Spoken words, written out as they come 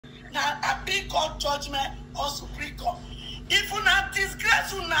now appeal court judgment or Supreme Court. If una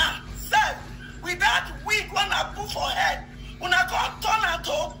disgrace una self with that wig una put for head, una go turn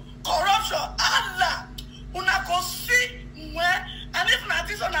into corruption. Allah, una go see where, and if na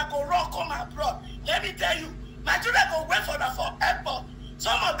this una go run come abroad. Let me tell you, my children go wait for that for airport.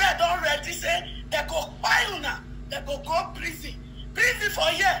 Some of them don't ready say they go buy una, they go prison. Prison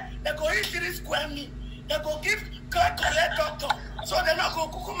for year, they go eat 3 square meal. They go give collect doctor. So they not go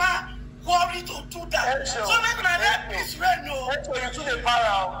kukuma worry to do that. So make na let peace reign no. You to the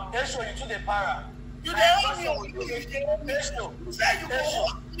para. You to the para. You dey owe me. You say you go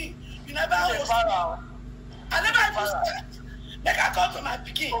hold me. You never hold me. I never even start. Make I come to my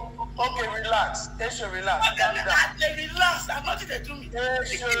pikin. Okay, relax. Relax. They relax. I'm not they do me.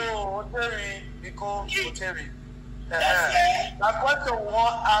 Because that question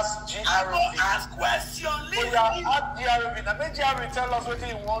won't ask GRB. I will ask question. Listen. Ask GRB. Now make GRB tell us what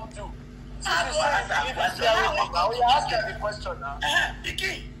he want to. I will ask question. Now we are asking the question now.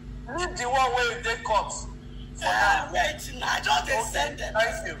 Pikin. Leave the one where you take cuts. Wait, I just send them.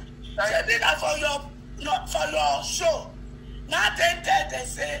 Thank you. Say that for your show. Now they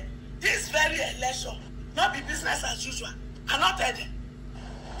say this very election not be business as usual. I not tell them.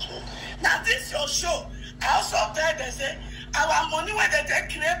 Now this your show. I also tell them say our money when they take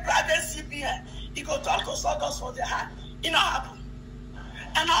create private CBN, it go talk to sawdust for their hand. It not happen.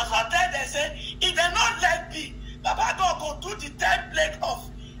 And also tell them say if they not let be, Baba God go do the 10th plague of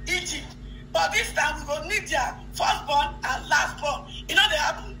Egypt. But this time we go need their firstborn and lastborn. You know they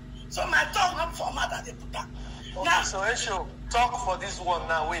happen. So my talk not for matter they put that. Okay, now, so Esho, talk for this one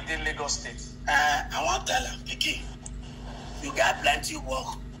now with the Lagos State. I want to tell them, Pikin, you got plenty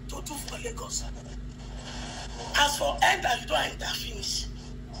work to do for Lagos. As for enter, you don't enter finish.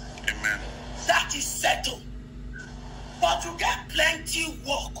 Amen. That is settled. But you got plenty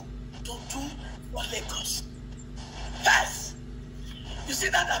work to do for Lagos. First, you see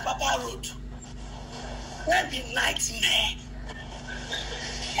that Papa Road, when be nightmare,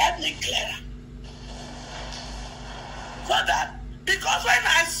 help me clear. So that because when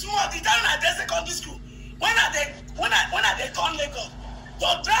I small, the time I did secondary school, when I dey come Lagos, to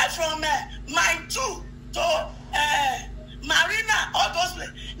drive from Mile 2 to Marina, all those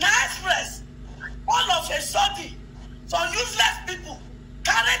places, now express, all of a sudden, some useless people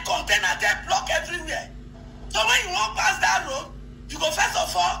carry container, they block everywhere. So when you walk past that road, you go first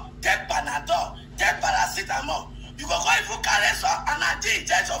of all take Panadol, take paracetamol. You go even carry some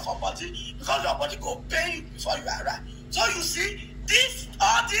anti-injection for body because your body go pain you before you arrive. So you see,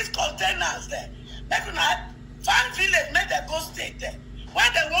 all these containers there, make una find village, make them go stay there.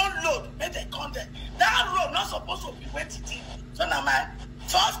 When they won't load, make them come there. That road not supposed to be waiting. So now my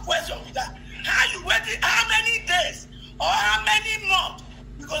first question is that how you waiting? How many days or how many months?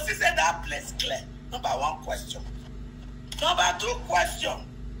 Because he said that place clear. Number 1 question. Number 2 question.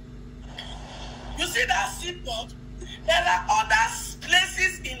 You see that seaport? There are other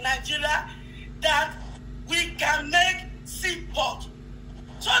places in Nigeria that we can make seaport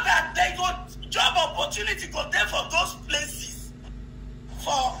so that they go job opportunity go there for those places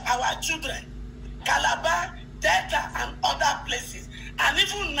for our children. Calabar, Delta, and other places, and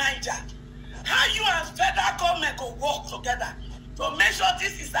even Niger. How you and federal government go work together to make sure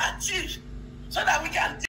this is achieved so that we can